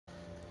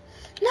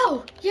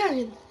No,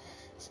 Jurgen.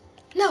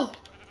 No.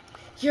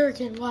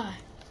 Jurgen, why?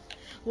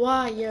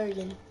 Why,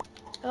 Jurgen?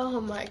 Oh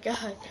my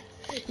God.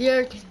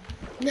 Jurgen,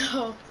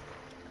 no.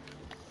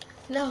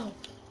 No.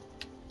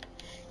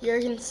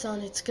 Jurgen's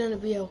son, it's gonna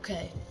be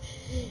okay.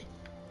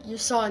 You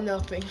saw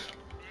nothing.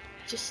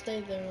 Just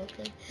stay there,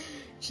 okay?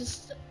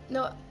 Just,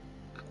 no.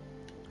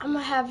 I'm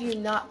gonna have you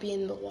not be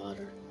in the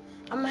water.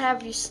 I'm gonna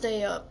have you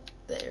stay up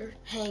there,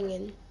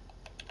 hanging.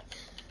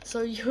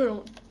 So you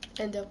don't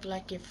end up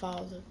like your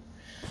father.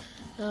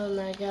 Oh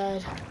my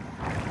God.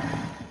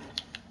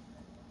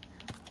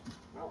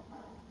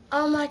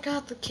 Oh my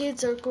God, the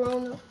kids are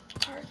grown up.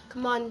 Alright,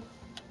 come on,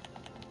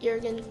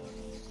 Jurgen,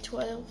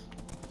 12.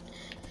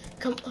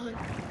 Come on.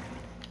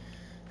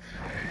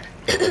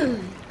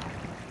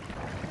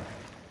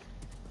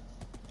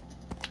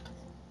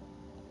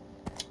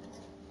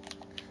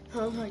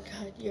 Oh my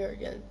God,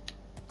 Jurgen.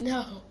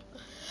 No.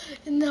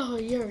 No,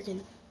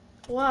 Jurgen.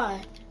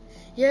 Why?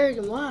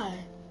 Jurgen, why?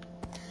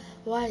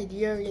 Why did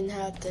Jurgen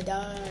have to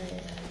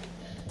die?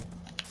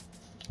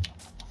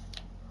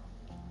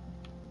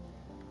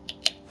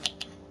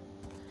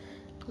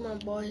 Come on,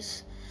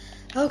 boys.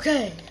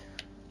 Okay.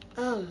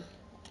 Oh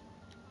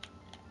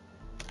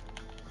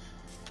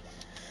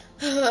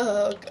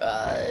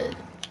God.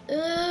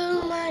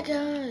 Oh my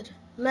God.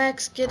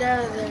 Max, get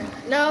out of there.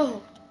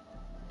 No.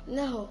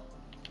 No.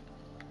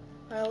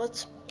 Alright,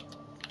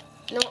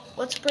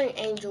 let's bring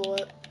Angel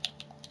up.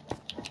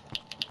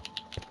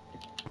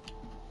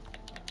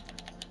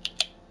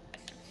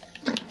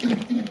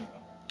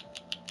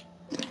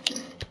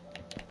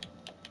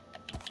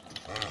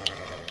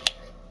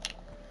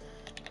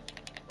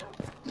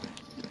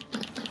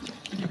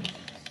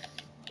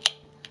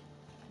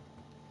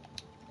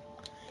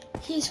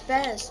 He's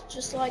fast,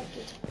 just like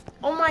it.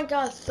 Oh my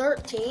God,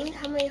 13?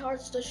 How many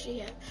hearts does she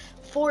have?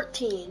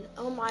 14.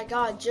 Oh my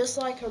God, just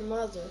like her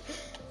mother.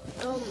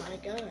 Oh my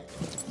God.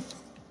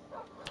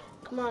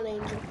 Come on,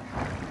 Angel.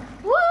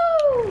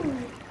 Woo!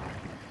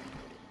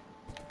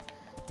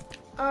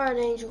 Alright,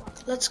 Angel,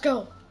 let's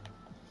go.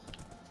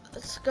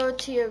 Let's go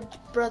to your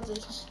brother,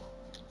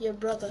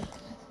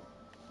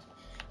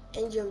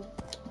 and your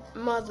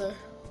mother.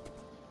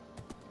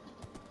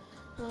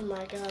 Oh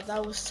my God,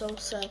 that was so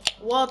sad.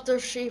 Water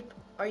sheep,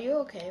 are you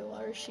okay,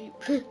 water sheep?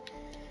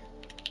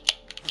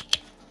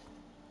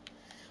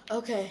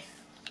 Okay.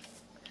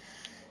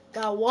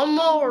 Got one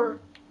more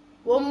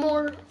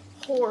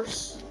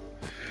horse.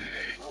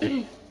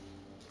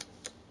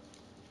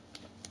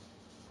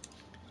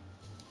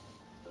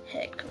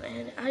 Heck,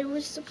 man, I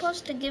was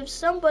supposed to give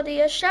somebody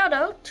a shout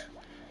out,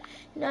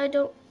 and I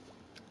don't.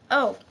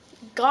 Oh,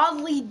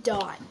 Godly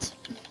Dot.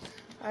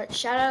 Alright,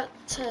 shout out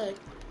to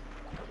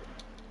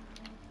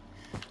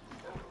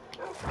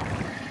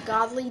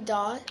Godly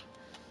Dot.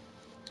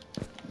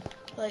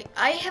 Like,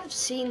 I have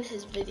seen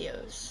his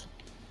videos,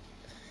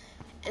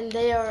 and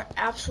they are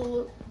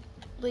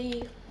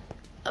absolutely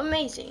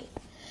amazing.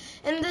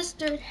 And this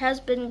dude has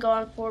been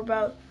gone for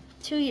about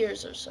 2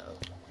 years or so.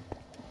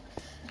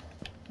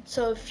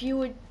 So if you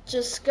would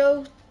just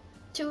go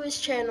to his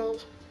channel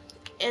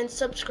and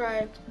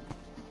subscribe,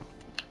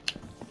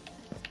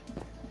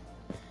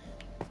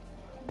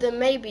 then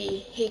maybe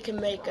he can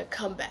make a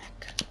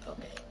comeback.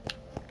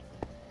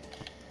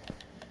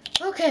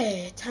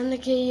 Okay, time to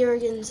get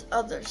Jurgen's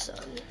other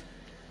son.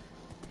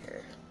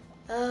 Here.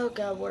 Oh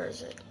God, where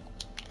is it?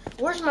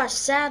 Where's my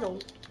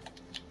saddle?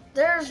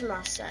 There's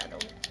my saddle.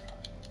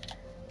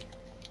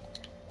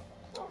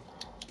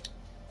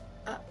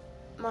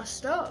 My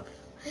stuff.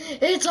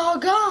 It's all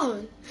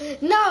gone.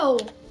 No.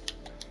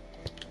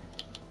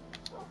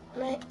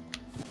 Man,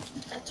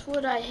 that's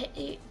what I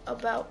hate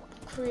about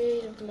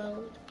creative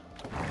mode.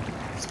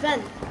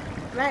 Sven,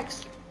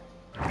 Max.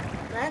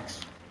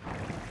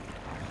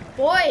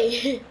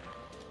 Boy,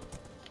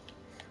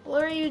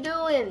 what are you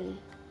doing?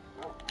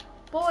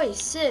 Boy,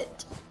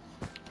 sit.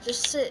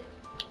 Just sit.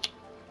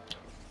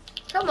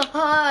 Come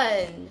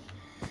on.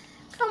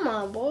 Come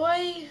on,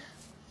 boy.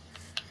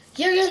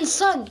 Jurgen's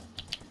son.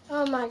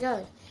 Oh my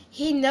God.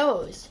 He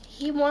knows.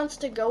 He wants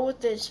to go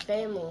with his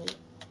family.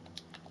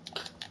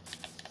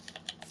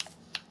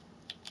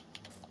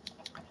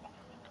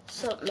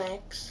 What's up,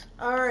 Max?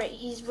 Alright,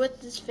 he's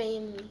with his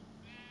family.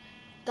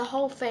 The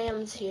whole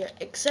fam's here,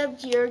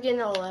 except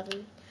Jurgen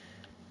 11.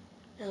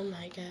 Oh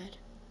my God.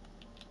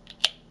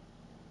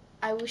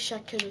 I wish I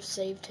could have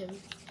saved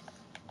him.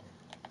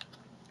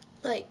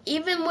 Like,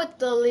 even with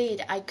the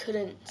lead, I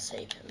couldn't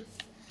save him.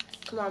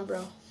 Come on,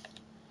 bro.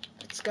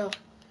 Let's go.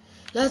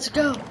 Let's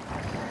go.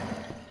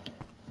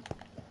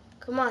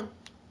 Come on,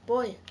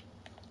 boy.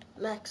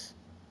 Max.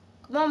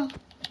 Come on.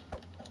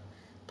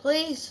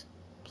 Please.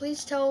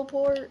 Please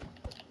teleport.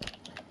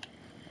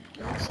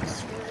 Max, I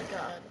swear to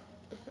God.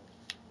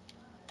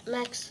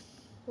 Max,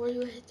 where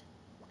you at?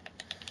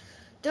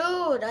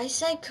 Dude, I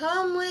said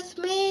come with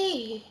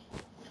me.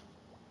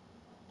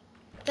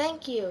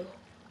 Thank you.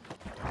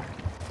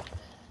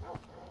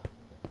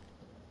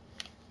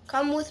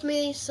 Come with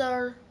me,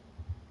 sir.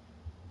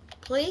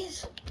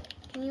 Please?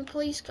 Can you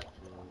please come?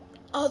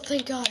 Oh,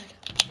 thank God.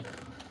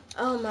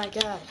 Oh my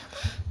God.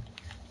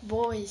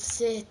 Boy,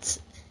 sit.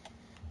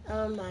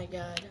 Oh my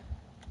god.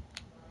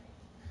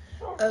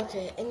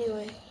 Okay,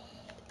 anyway.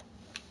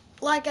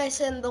 Like I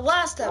said in the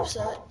last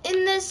episode,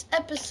 in this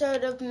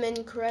episode of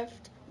Minecraft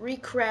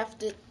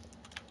Recrafted,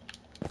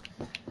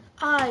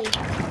 I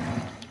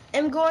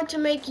am going to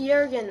make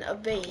Jurgen a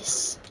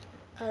base.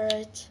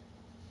 Alright.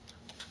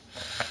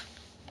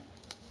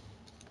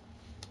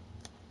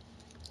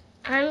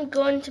 I'm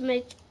going to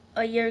make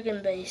a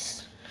Jurgen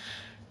base.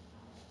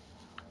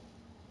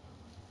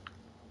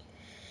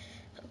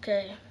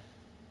 Okay.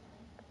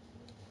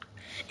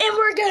 And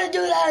we're gonna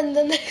do that in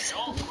the next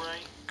one.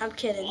 I'm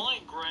kidding.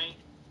 Light grey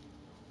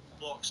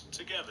blocks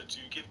together to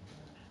give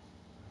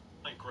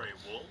light grey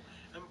wool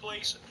and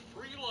place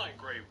 3 light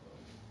grey.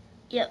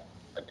 Yep.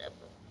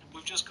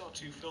 We've just got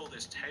to fill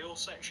this tail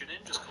section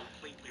in just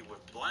completely with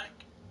black.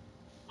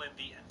 Blend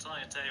the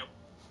entire tail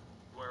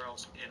where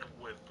else in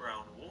with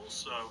brown wool.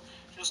 So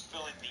just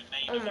fill in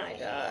the main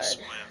horse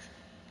with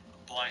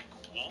black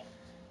wool.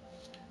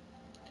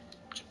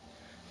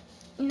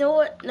 You know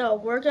what? No,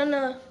 we're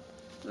gonna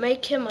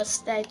make him a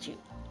statue.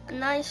 A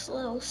nice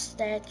little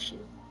statue.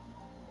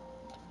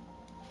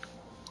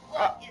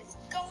 What is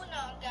going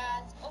on,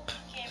 guys? Open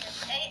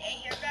Cameras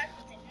AA here, back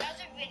with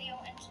another video,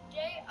 and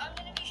today I'm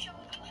going to be showing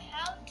you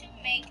how to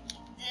make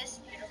this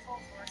beautiful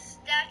horse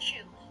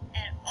statue.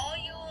 And all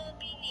you will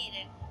be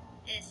needing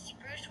is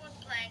spruce wood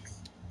planks,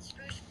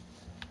 spruce.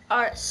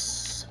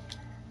 Alright,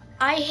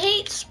 I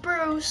hate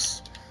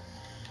spruce,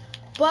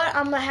 but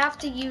I'm gonna have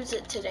to use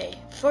it today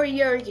for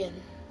Jurgen.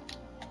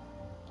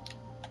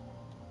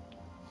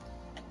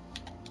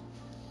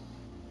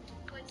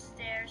 Wood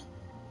stairs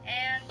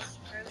and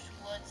spruce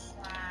wood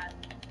slab.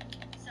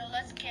 So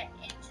let's get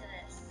into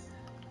this.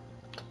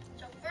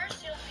 So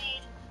first you'll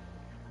need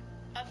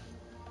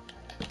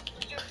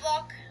your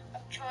block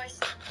of choice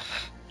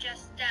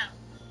just down.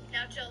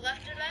 Now to the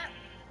left of that,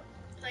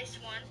 place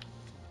one.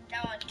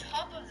 Now on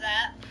top of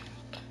that,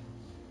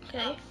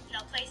 Okay.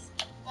 now place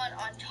one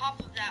on top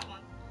of that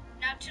one.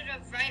 Now to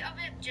the right of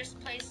it, just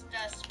place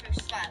the spruce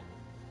slab.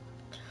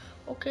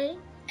 Okay.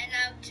 And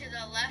now to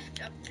the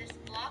left of this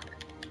block,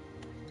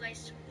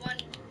 place one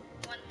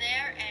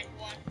there and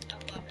one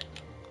above it.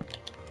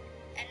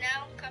 And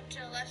now come to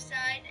the left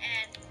side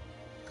and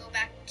go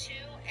back 2,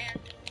 and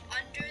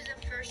under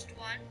the first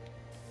one,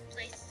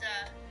 place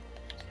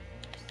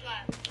the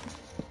slab.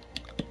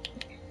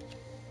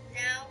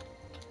 Now,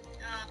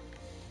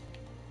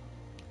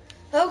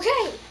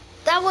 Okay.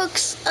 That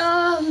looks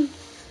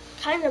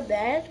kind of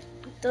bad.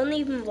 Don't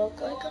even look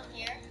go like on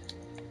here,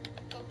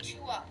 go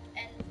 2 up,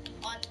 and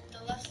on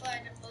the left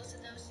side of both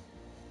of those,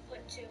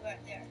 put 2 right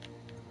there.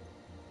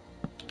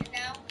 And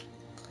now,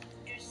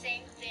 do the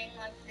same thing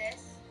like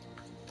this.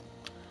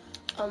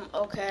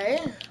 Okay.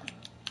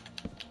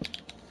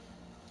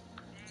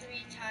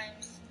 3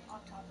 times on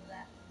top of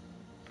that.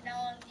 Now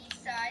on these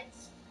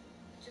sides,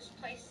 just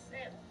place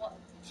it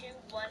 2,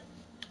 1.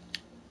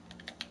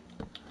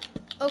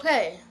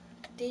 Okay.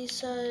 These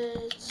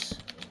sides.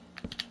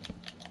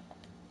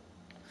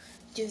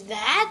 Do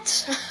that?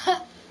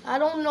 I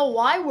don't know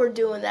why we're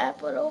doing that,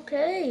 but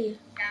okay.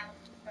 Down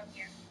from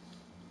here.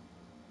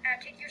 Now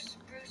take your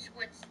spruce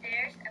wood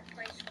stairs and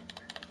place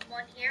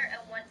 1 here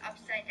and 1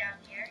 upside down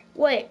here.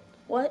 Wait,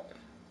 what?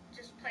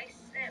 Just place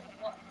it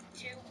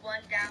 2, 1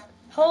 down.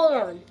 Hold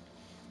on.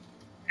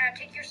 Now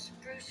take your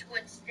spruce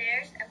wood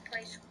stairs and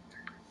place.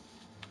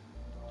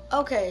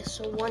 Okay,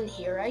 so 1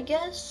 here, I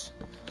guess.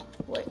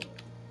 Wait.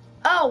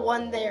 Oh,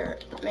 1 there,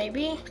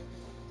 maybe.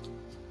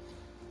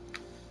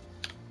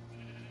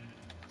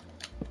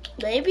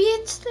 Maybe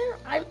it's there.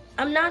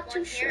 I'm not 1 too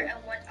here sure.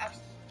 and 1 up.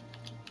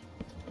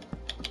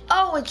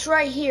 Oh, it's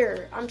right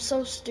here. I'm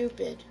so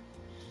stupid.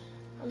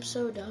 I'm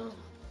so dumb.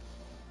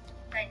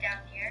 Right down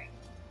here.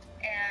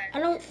 And I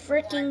don't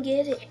freaking 1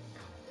 get it.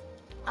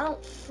 I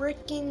don't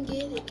freaking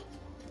get it.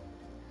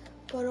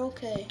 But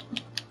okay.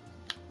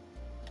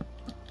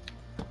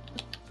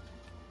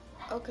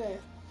 Okay.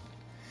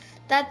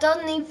 That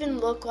doesn't even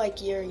look like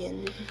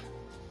Jurgen.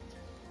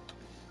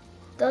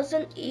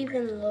 Doesn't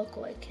even look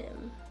like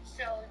him.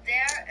 So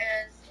there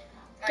is.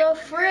 Like The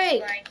first frig!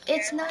 line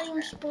It's here. not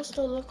even supposed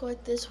to look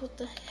like this. What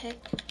the heck?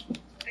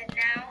 And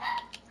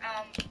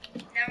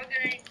now we're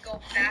gonna go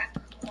back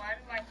 1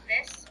 like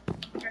this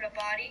for the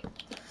body.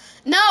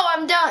 No,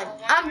 I'm done.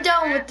 I'm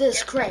done with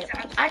this crap.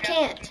 I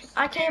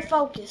can't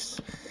focus.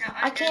 Now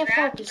I under can't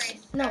that, focus.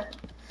 place No.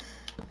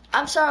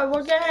 I'm sorry.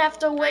 We're gonna have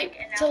to wait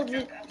and now till jump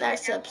the upside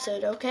next down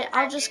episode, one. okay? And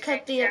I'll do just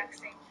cut the. exact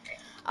same thing.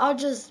 I'll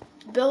just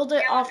build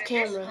it Now off under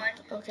this camera,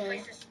 one, okay?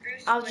 place a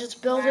spruce I'll wood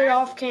just build it slab,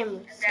 off camera.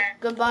 and then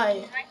Goodbye.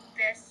 like